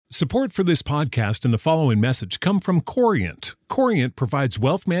Support for this podcast and the following message come from Corient. Corient provides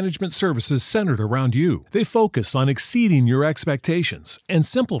wealth management services centered around you. They focus on exceeding your expectations and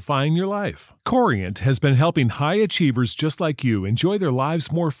simplifying your life. Corient has been helping high achievers just like you enjoy their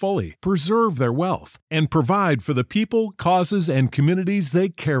lives more fully, preserve their wealth, and provide for the people, causes, and communities they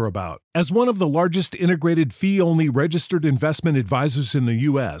care about. As one of the largest integrated fee-only registered investment advisors in the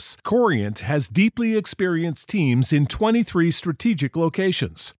U.S., Corient has deeply experienced teams in 23 strategic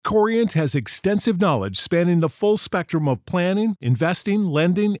locations. Corient has extensive knowledge spanning the full spectrum of planning, investing,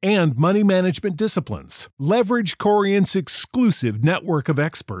 lending, and money management disciplines. Leverage Corient's exclusive network of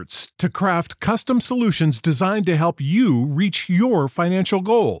experts to craft custom solutions designed to help you reach your financial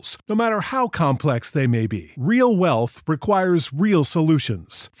goals, no matter how complex they may be. Real wealth requires real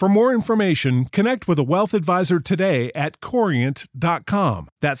solutions. For more information, connect with a wealth advisor today at Corient.com.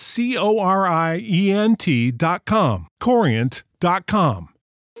 That's Corient.com. Corient.com.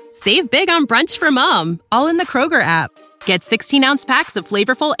 Save big on brunch for mom, all in the Kroger app. Get 16-ounce packs of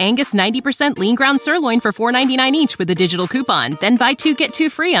flavorful Angus 90% lean ground sirloin for $4.99 each with a digital coupon. Then buy 2, get 2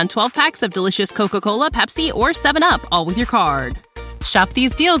 free on 12 packs of delicious Coca-Cola, Pepsi, or 7-Up, all with your card. Shop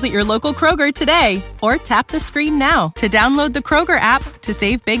these deals at your local Kroger today, or tap the screen now to download the Kroger app to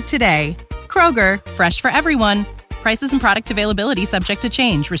save big today. Kroger, fresh for everyone. Prices and product availability subject to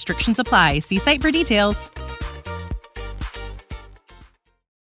change. Restrictions apply. See site for details.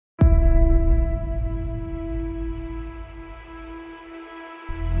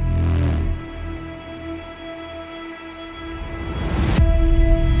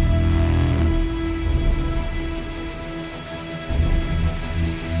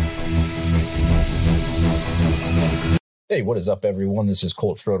 Hey, what is up, everyone? This is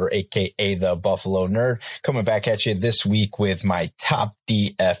Colt Schroeder, a.k.a. the Buffalo Nerd, coming back at you this week with my top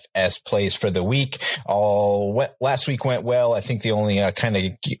DFS plays for the week. Last week went well. I think the only kind of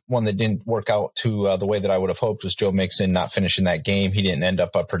one that didn't work out to the way that I would have hoped was Joe Mixon not finishing that game. He didn't end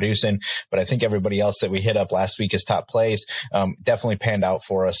up producing, but I think everybody else that we hit up last week as top plays definitely panned out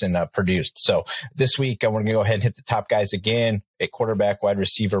for us and produced. So this week, I want to go ahead and hit the top guys again. At quarterback, wide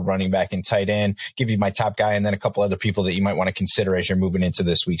receiver, running back, and tight end. Give you my top guy and then a couple other people that you might want to consider as you're moving into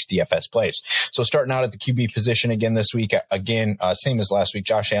this week's DFS plays. So starting out at the QB position again this week, same as last week,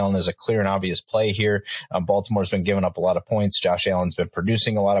 Josh Allen is a clear and obvious play here. Baltimore's been giving up a lot of points. Josh Allen's been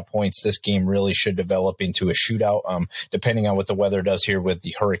producing a lot of points. This game really should develop into a shootout, depending on what the weather does here with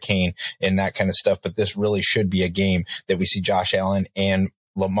the hurricane and that kind of stuff. But this really should be a game that we see Josh Allen and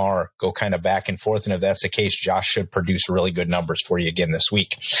Lamar go kind of back and forth. And if that's the case, Josh should produce really good numbers for you again this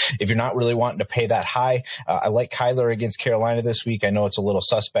week. If you're not really wanting to pay that high, I like Kyler against Carolina this week. I know it's a little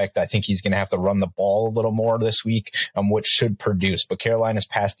suspect. I think he's going to have to run the ball a little more this week, which should produce. But Carolina's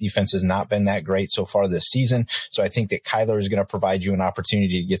pass defense has not been that great so far this season. So I think that Kyler is going to provide you an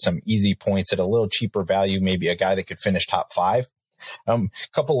opportunity to get some easy points at a little cheaper value, maybe a guy that could finish top 5. A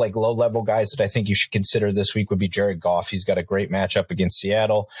couple like low level guys that I think you should consider this week would be Jared Goff. He's got a great matchup against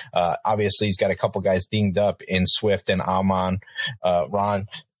Seattle. Obviously he's got a couple guys dinged up in Swift and Ron.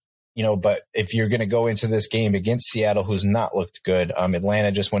 But if you're going to go into this game against Seattle, who's not looked good,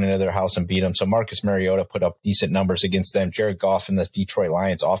 Atlanta just went into their house and beat them. So Marcus Mariota put up decent numbers against them. Jared Goff and the Detroit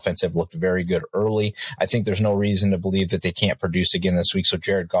Lions offense have looked very good early. I think there's no reason to believe that they can't produce again this week. So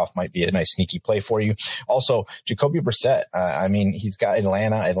Jared Goff might be a nice sneaky play for you. Also, Jacoby Brissett. He's got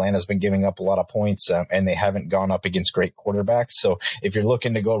Atlanta. Atlanta's been giving up a lot of points, and they haven't gone up against great quarterbacks. So if you're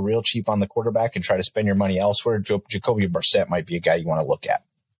looking to go real cheap on the quarterback and try to spend your money elsewhere, Jacoby Brissett might be a guy you want to look at.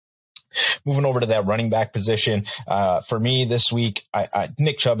 Moving over to that running back position, for me this week,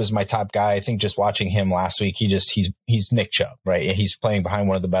 Nick Chubb is my top guy. I think just watching him last week, he's Nick Chubb, right? He's playing behind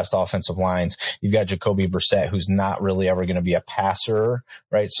one of the best offensive lines. You've got Jacoby Brissett, who's not really ever going to be a passer,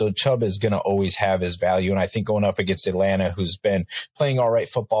 right? So Chubb is going to always have his value. And I think going up against Atlanta, who's been playing all right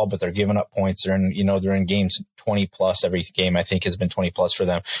football, but they're giving up points. They're in games 20 plus. Every game I think has been 20 plus for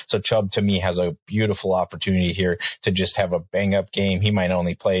them. So Chubb to me has a beautiful opportunity here to just have a bang up game. He might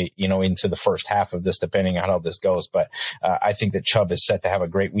only play, into the first half of this, depending on how this goes. But I think that Chubb is set to have a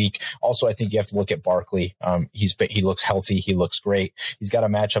great week. Also, I think you have to look at Barkley. He looks healthy. He looks great. He's got a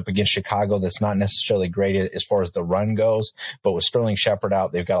matchup against Chicago that's not necessarily great as far as the run goes, but with Sterling Shepard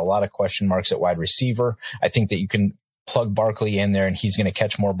out, they've got a lot of question marks at wide receiver. I think that you can plug Barkley in there and he's going to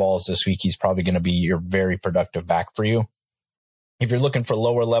catch more balls this week. He's probably going to be your very productive back for you. If you're looking for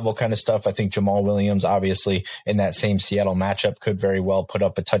lower level kind of stuff, I think Jamal Williams, obviously in that same Seattle matchup, could very well put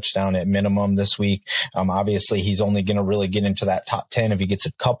up a touchdown at minimum this week. Obviously he's only going to really get into that top 10 if he gets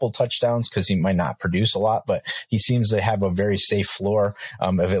a couple touchdowns, because he might not produce a lot, but he seems to have a very safe floor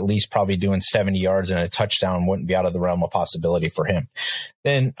of at least probably doing 70 yards and a touchdown wouldn't be out of the realm of possibility for him.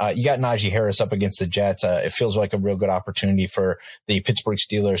 Then you got Najee Harris up against the Jets. It feels like a real good opportunity for the Pittsburgh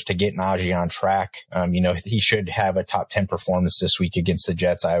Steelers to get Najee on track. He should have a top 10 performance this week against the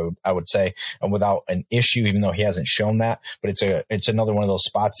Jets, I would say, and without an issue, even though he hasn't shown that. But it's another one of those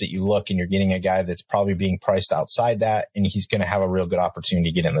spots that you look and you're getting a guy that's probably being priced outside that, and he's going to have a real good opportunity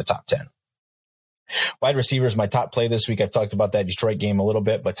to get in the top 10. Wide receivers, my top play this week. I've talked about that Detroit game a little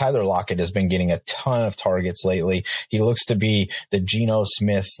bit, but Tyler Lockett has been getting a ton of targets lately. He looks to be the Geno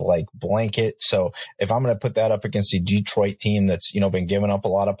Smith blanket. So if I'm going to put that up against the Detroit team that's, been giving up a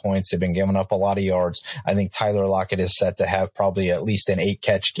lot of points, they've been giving up a lot of yards, I think Tyler Lockett is set to have probably at least an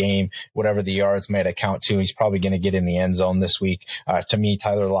 8-catch game, whatever the yards might account to. He's probably going to get in the end zone this week. To me,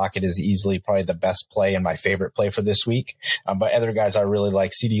 Tyler Lockett is easily probably the best play and my favorite play for this week. But other guys I really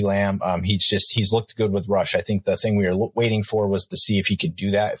like, CeeDee Lamb, he's looked good with Rush. I think the thing we were waiting for was to see if he could do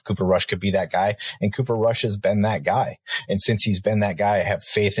that, if Cooper Rush could be that guy. And Cooper Rush has been that guy. And since he's been that guy, I have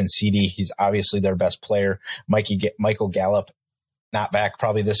faith in CeeDee. He's obviously their best player. Michael Gallup, not back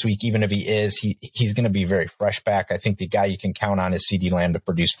probably this week. Even if he is, he's going to be very fresh back. I think the guy you can count on is CeeDee Lamb to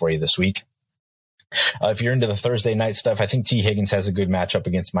produce for you this week. If you're into the Thursday night stuff, I think T. Higgins has a good matchup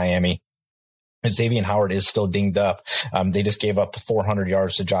against Miami. Xavier Howard is still dinged up. They just gave up 400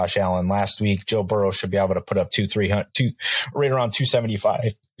 yards to Josh Allen last week. Joe Burrow should be able to put up right around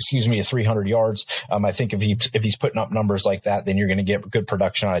 275, 300 yards. I think if he's putting up numbers like that, then you're going to get good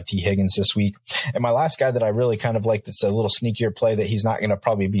production out of T. Higgins this week. And my last guy that I really kind of like that's a little sneakier play that he's not going to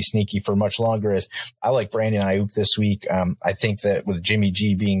probably be sneaky for much longer is I like Brandon Ayuk this week. I think that with Jimmy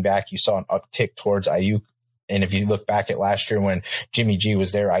G being back, you saw an uptick towards Ayuk. And if you look back at last year when Jimmy G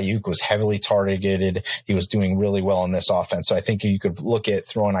was there, Ayuk was heavily targeted. He was doing really well in this offense. So I think you could look at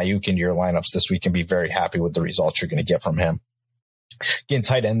throwing Ayuk into your lineups this week and be very happy with the results you're going to get from him. Again,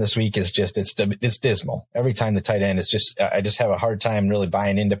 tight end this week is just, it's dismal. Every time the tight end is just, I just have a hard time really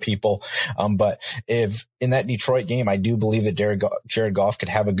buying into people. But if in that Detroit game, I do believe that Jared Goff could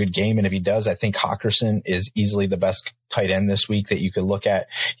have a good game. And if he does, I think Hockenson is easily the best tight end this week that you could look at.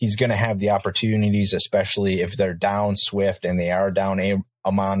 He's going to have the opportunities, especially if they're down Swift and they are down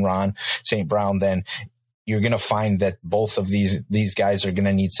Amon-Ra St. Brown, then you're going to find that both of these guys are going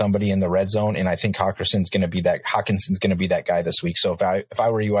to need somebody in the red zone. And I think Hawkinson's going to be that guy this week. So if I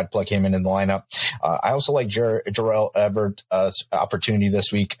were you, I'd plug him in the lineup. I also like Gerald Everett, opportunity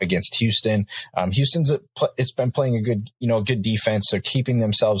this week against Houston. It's been playing a good defense. They're keeping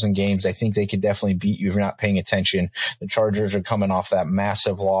themselves in games. I think they could definitely beat you if you're not paying attention. The Chargers are coming off that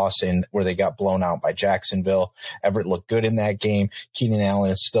massive loss where they got blown out by Jacksonville. Everett looked good in that game. Keenan Allen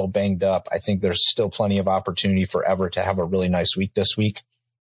is still banged up. I think there's still plenty of opportunity for Everett to have a really nice week this week.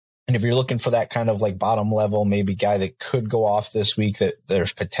 And if you're looking for that kind of bottom level, maybe guy that could go off this week, that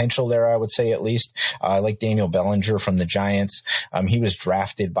there's potential there, I would say at least. I like Daniel Bellinger from the Giants. He was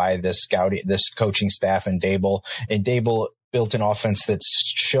drafted by this coaching staff in Dable, and Dable built an offense that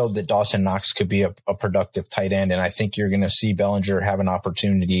showed that Dawson Knox could be a productive tight end. And I think you're going to see Bellinger have an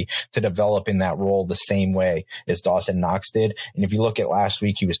opportunity to develop in that role the same way as Dawson Knox did. And if you look at last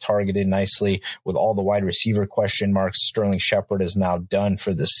week, he was targeted nicely with all the wide receiver question marks. Sterling Shepard is now done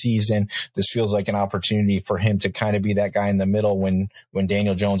for the season. This feels like an opportunity for him to kind of be that guy in the middle when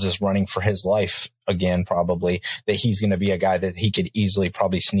Daniel Jones is running for his life again, probably, that he's going to be a guy that he could easily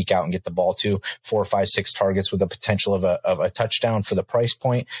probably sneak out and get the ball to 4, 5, 6 targets with the potential of a touchdown for the price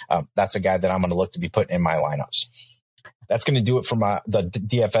point. That's a guy that I'm going to look to be putting in my lineups. That's going to do it for the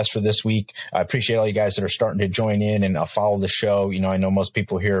DFS for this week. I appreciate all you guys that are starting to join in and follow the show. I know most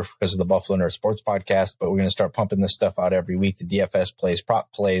people here because of the Buffalo Nerd Sports Podcast, but we're going to start pumping this stuff out every week. The DFS plays,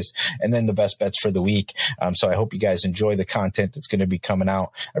 prop plays, and then the best bets for the week. So I hope you guys enjoy the content that's going to be coming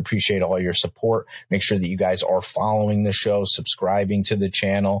out. I appreciate all your support. Make sure that you guys are following the show, subscribing to the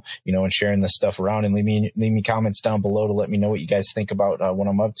channel, and sharing this stuff around, and leave me comments down below to let me know what you guys think about what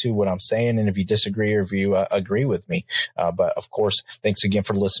I'm up to, what I'm saying, and if you disagree or if you agree with me. But of course, thanks again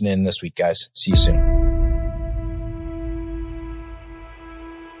for listening this week, guys. See you soon.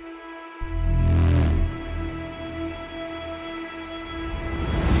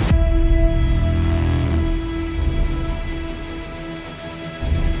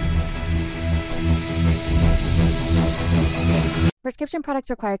 Prescription products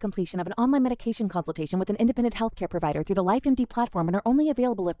require completion of an online medication consultation with an independent healthcare provider through the LifeMD platform and are only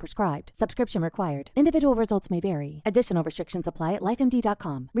available if prescribed. Subscription required. Individual results may vary. Additional restrictions apply at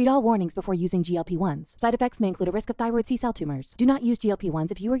lifemd.com. Read all warnings before using GLP-1s. Side effects may include a risk of thyroid C-cell tumors. Do not use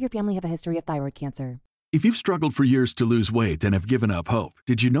GLP-1s if you or your family have a history of thyroid cancer. If you've struggled for years to lose weight and have given up hope,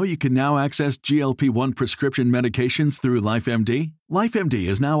 did you know you can now access GLP-1 prescription medications through LifeMD? LifeMD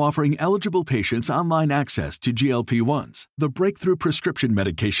is now offering eligible patients online access to GLP-1s, the breakthrough prescription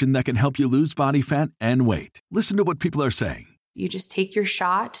medication that can help you lose body fat and weight. Listen to what people are saying. You just take your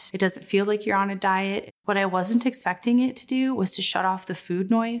shot. It doesn't feel like you're on a diet. What I wasn't expecting it to do was to shut off the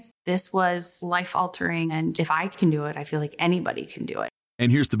food noise. This was life-altering, and if I can do it, I feel like anybody can do it. And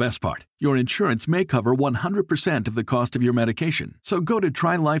here's the best part. Your insurance may cover 100% of the cost of your medication. So go to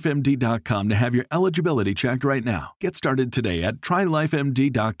TryLifeMD.com to have your eligibility checked right now. Get started today at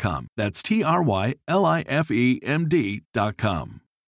TryLifeMD.com. That's TryLifeMD.com.